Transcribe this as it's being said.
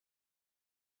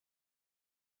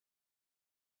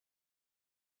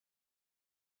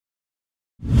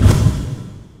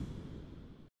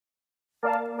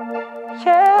Yeah,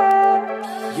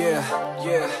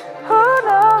 yeah. Oh,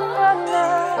 no, no,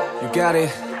 no. You got it,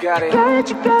 you got it.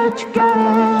 You got it.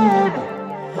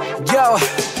 Yo,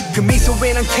 그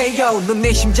미소에 난 KO. 넌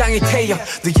내 심장이 태워.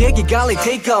 너 얘기가 like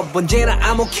take up. 언제나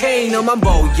I'm okay. 너만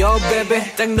보여, baby.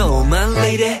 딱 너만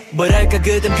lady. 뭐랄까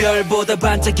그댄 별보다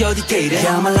반짝여디 데이래.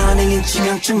 야말라는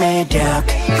인치명적 매력.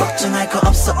 걱정할 거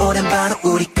없어 오랜 바로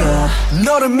우리 거.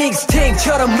 너를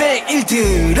믹스테이프처럼 매일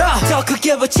들어. 더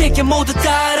크게 외칠게 모두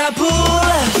따라 불러.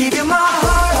 Give you my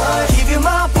heart, give you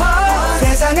my part.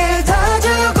 세상을 다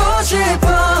주고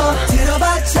싶어.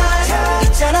 들어봤자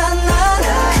있잖아 난.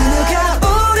 그 누가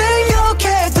우릴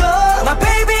욕해도 My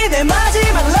baby 내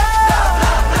마지막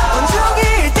love.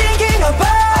 온종일 thinking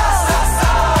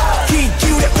about. 귀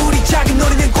기울여 우리 작은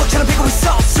노래는 꽃처럼 피고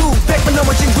있어. 수백 번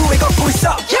넘어진 후에 걷고 있어.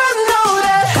 You know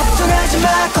that. 걱정하지 마,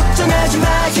 걱정하지 마.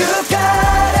 You got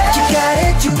it, you got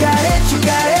it, you got it, you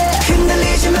got it.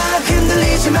 흔들리지 마,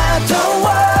 흔들리지 마. Don't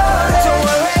worry, don't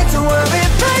worry, don't worry,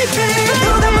 baby.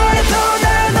 누가 뭐래도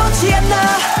날 놓지 않아.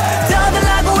 더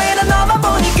달라고 해 난 너만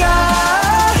보니까.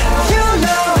 You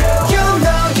know, you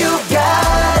know, you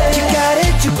got it. You got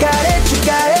it, you got it, you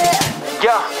got it.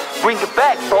 Yo, bring it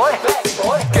back, boy.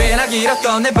 꽤나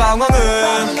길었던 내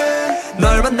방황은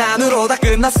널 만난 후로 다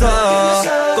끝났어.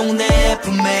 꼭 내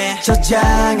품에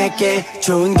저장할게.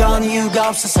 좋은 건 이유가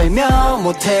없어 설명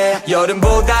못해.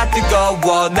 여름보다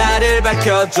뜨거워 나를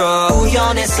밝혀줘.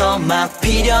 우연해서 막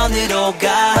필연으로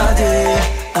가.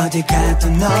 어딜 가도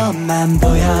너만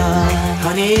보여.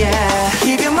 Honey yeah.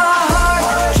 Give you my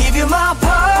heart, give you my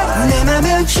part. 내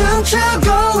맘은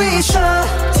춤추고 있어.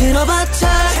 들어봤자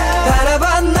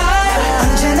바라봐 날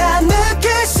언제나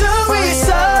느낄 수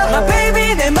있어. My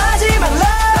baby 내 마지막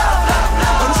love.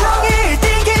 온종일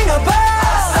thinking about.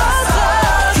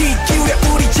 귀 기울여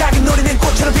우리 작은 노래는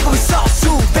꽃처럼 피고 있어.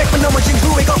 수백 번 넘어진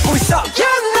후에 걷고 있어.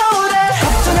 You know that.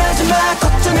 걱정하지 마,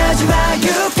 걱정하지 마.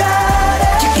 You got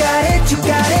it, you got it, you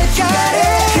got it, you got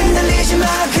it. 흔들리지 마,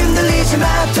 흔들리지 마.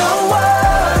 Don't worry,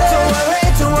 Don't worry,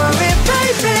 don't worry,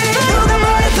 baby. 누가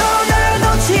뭐래도 날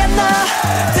놓지 않아.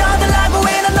 더 달라고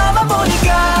해 난 너만 보니까.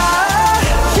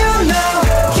 You know,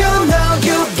 you know,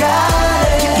 you got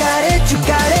it, you got it, you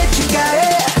got it, you got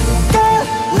it.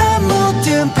 난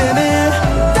모든 비밀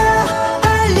다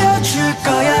알려줄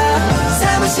거야.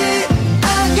 사무실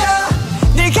안겨.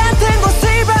 네 같은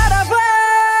곳을 바라봐.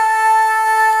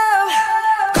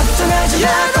 걱정하지 마,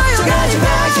 걱정하지 마.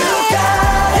 You got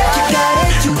it, you got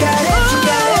it, you got it, you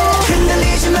got it.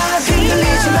 흔들리지 마,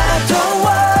 흔들리지 마. Don't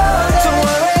worry, Don't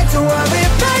worry, don't worry,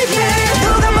 baby.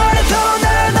 누가 뭐래도 날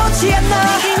놓지 않아.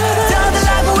 더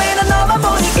달라고 해 난 너만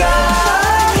보니까.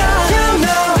 you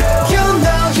know, you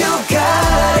know, you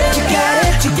got it, you got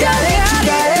it, you got it, you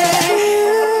got it.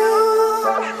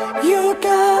 You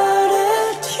got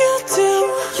it, you do,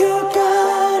 you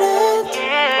got it,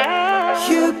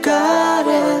 you got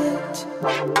it.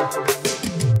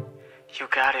 You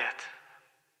got it.